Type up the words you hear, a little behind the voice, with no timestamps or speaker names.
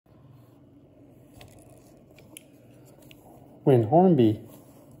when Hornby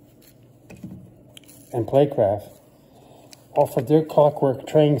and Playcraft offered their clockwork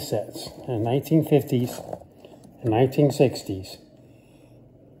train sets in the 1950s and 1960s,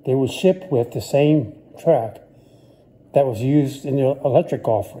 they would ship with the same track that was used in their electric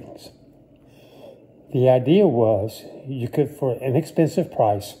offerings. The idea was you could, for an inexpensive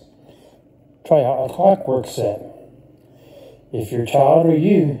price, try out a clockwork set. If your child or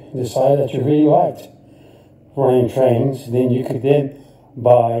you decide that you really liked running trains, then you could then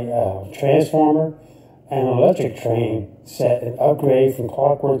buy a transformer and an electric train set and upgrade from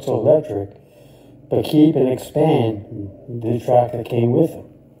clockwork to electric, but keep and expand the track that came with them.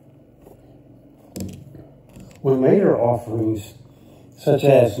 With later offerings, such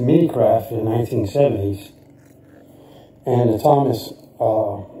as Minicraft in the 1970s, and the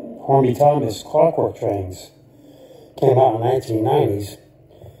Hornby Thomas clockwork trains came out in the 1990s,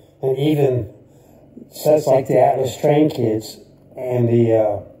 and even sets like the Atlas Train Kids and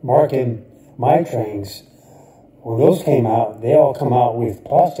the Mark and My trains, when those came out, they all come out with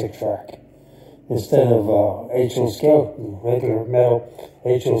plastic track instead of HO scale, regular metal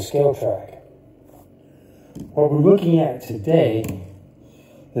HO scale track. What we're looking at today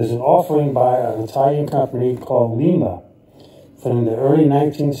is an offering by an Italian company called Lima from the early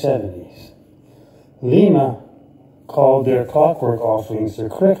 1970s. Lima called their clockwork offerings their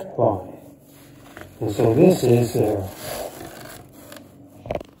CRICK line. And so this is their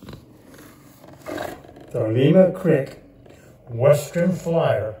Lima CRICK Western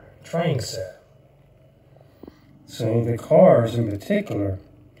Flyer train set. So the cars in particular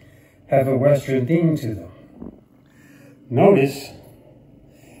have a Western theme to them. Notice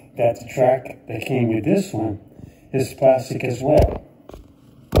that the track that came with this one is plastic as well.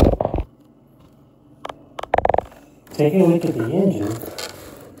 Taking a look at the engine,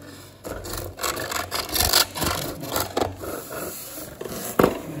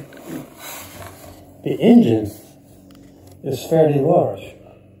 is fairly large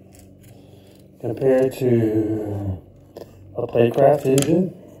compared to a Playcraft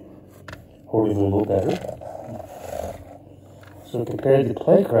engine, or even a little better. So compared to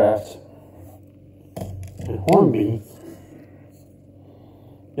Playcraft and Hornby,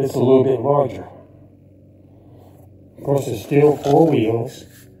 it's a little bit larger. Of course, it's still 4 wheels.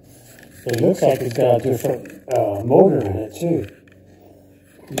 It looks like it's got a different motor in it too.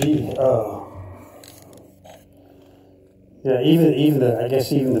 I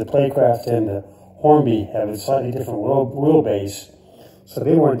guess even the Playcraft and the Hornby have a slightly different wheelbase, so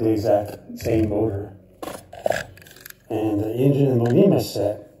they weren't the exact same motor. And the engine in the Lima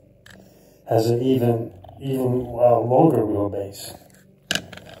set has an even longer wheelbase.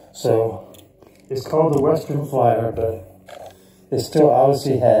 So it's called the Western Flyer, but it still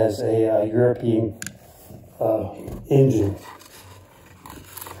obviously has a European engine.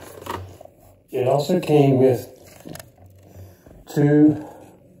 It also came with 2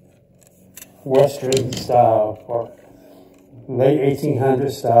 Western style or late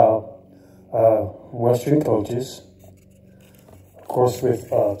 1800s style Western coaches. Of course, with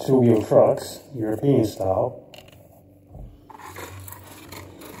 2-wheel trucks, European style.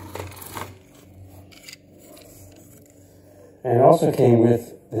 And it also came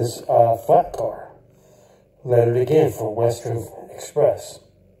with this flat car, lettered again for Western Express.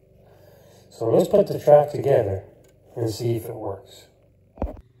 So let's put the track together and see if it works.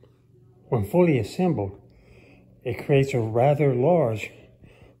 When fully assembled, it creates a rather larger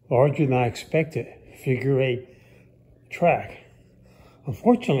than I expected, figure-8 track.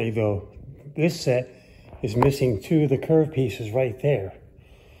 Unfortunately though, this set is missing 2 of the curve pieces right there.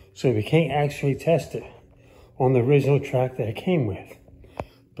 So we can't actually test it on the original track that it came with.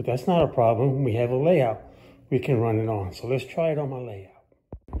 But that's not a problem. We have a layout we can run it on. So let's try it on my layout.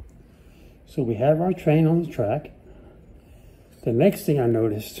 So we have our train on the track. The next thing I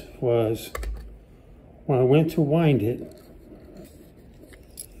noticed was when I went to wind it,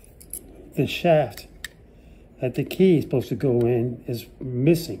 the shaft that the key is supposed to go in is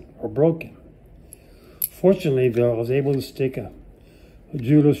missing or broken. Fortunately though, I was able to stick a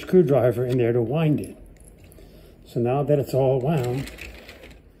jeweler's screwdriver in there to wind it. So now that it's all wound,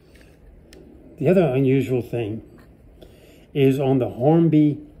 the other unusual thing is on the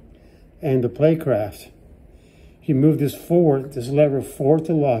Hornby and the Playcraft, you move this forward, this lever forward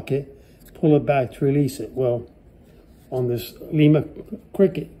to lock it, pull it back to release it. Well, on this Lima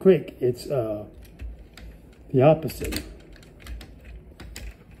CRICK, it's the opposite.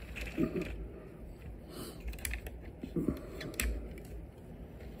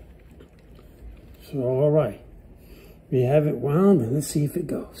 So, all right, we have it wound, and let's see if it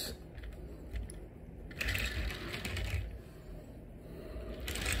goes.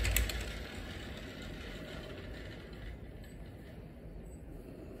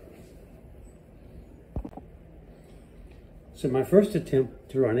 So my first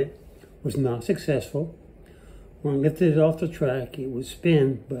attempt to run it was not successful. When I lifted it off the track, it would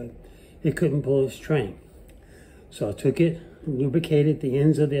spin, but it couldn't pull its train. So I took it, lubricated the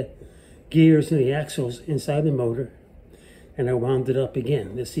ends of the gears and the axles inside the motor, and I wound it up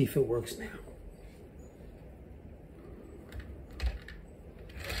again. Let's see if it works now.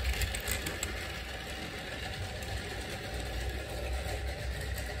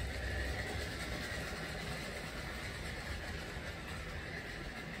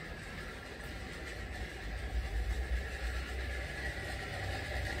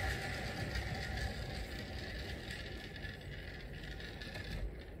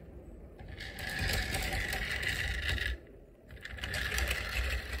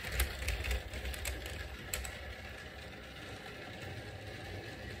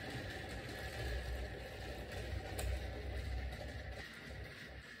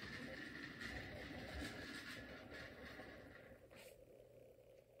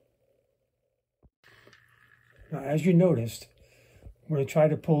 Now, as you noticed, when I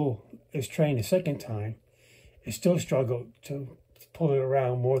tried to pull this train a second time, it still struggled to pull it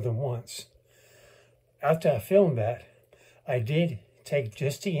around more than once. After I filmed that, I did take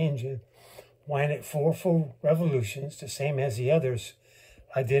just the engine, wind it 4 full revolutions, the same as the others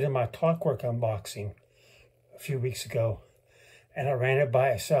I did in my Clockwork unboxing a few weeks ago, and I ran it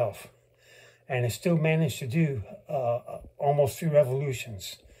by itself, and it still managed to do almost 3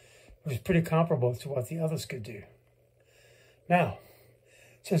 revolutions. It was pretty comparable to what the others could do. Now,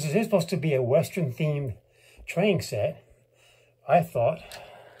 since it is supposed to be a Western-themed train set, I thought,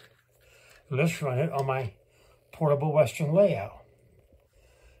 let's run it on my portable Western layout.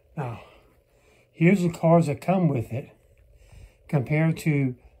 Now, here's the cars that come with it compared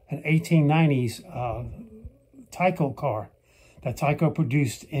to an 1890s Tyco car that Tyco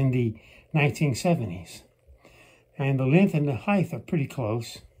produced in the 1970s. And the length and the height are pretty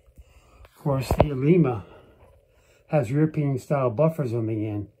close. Of course, the Lima has European-style buffers on the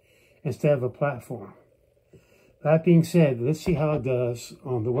end instead of a platform. That being said, let's see how it does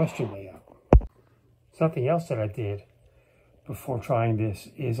on the Western layout. Something else that I did before trying this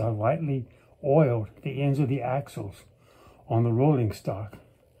is I lightly oiled the ends of the axles on the rolling stock.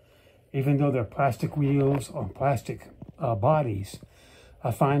 Even though they're plastic wheels on plastic bodies,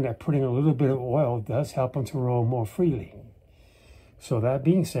 I find that putting a little bit of oil does help them to roll more freely. So that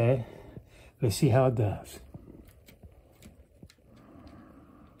being said, let's see how it does.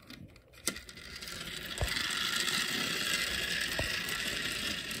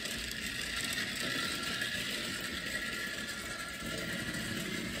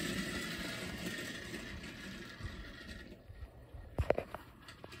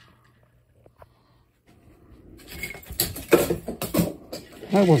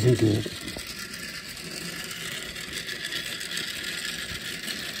 That wasn't good.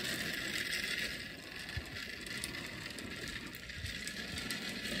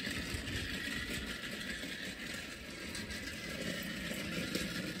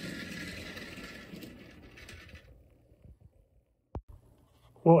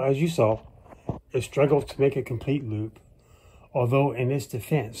 Well, as you saw, it struggled to make a complete loop, although in its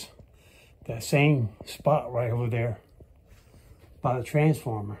defense, that same spot right over there by the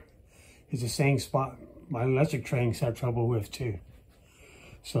transformer is the same spot my electric trains have trouble with too.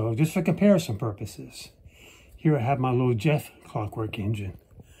 So just for comparison purposes, here I have my little Jeouf clockwork engine.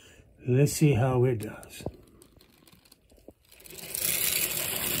 Let's see how it does.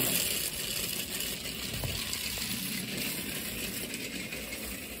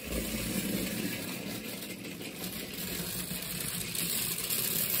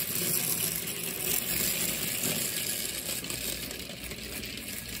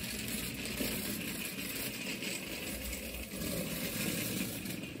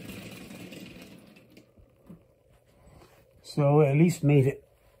 So at least made it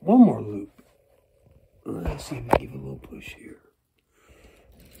one more loop. Let's see if we give it a little push here.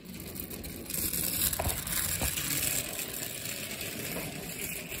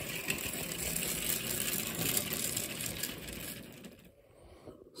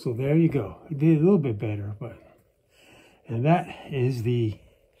 So there you go. It did a little bit better, and that is the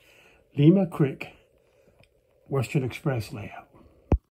Lima CRICK Western Express layout.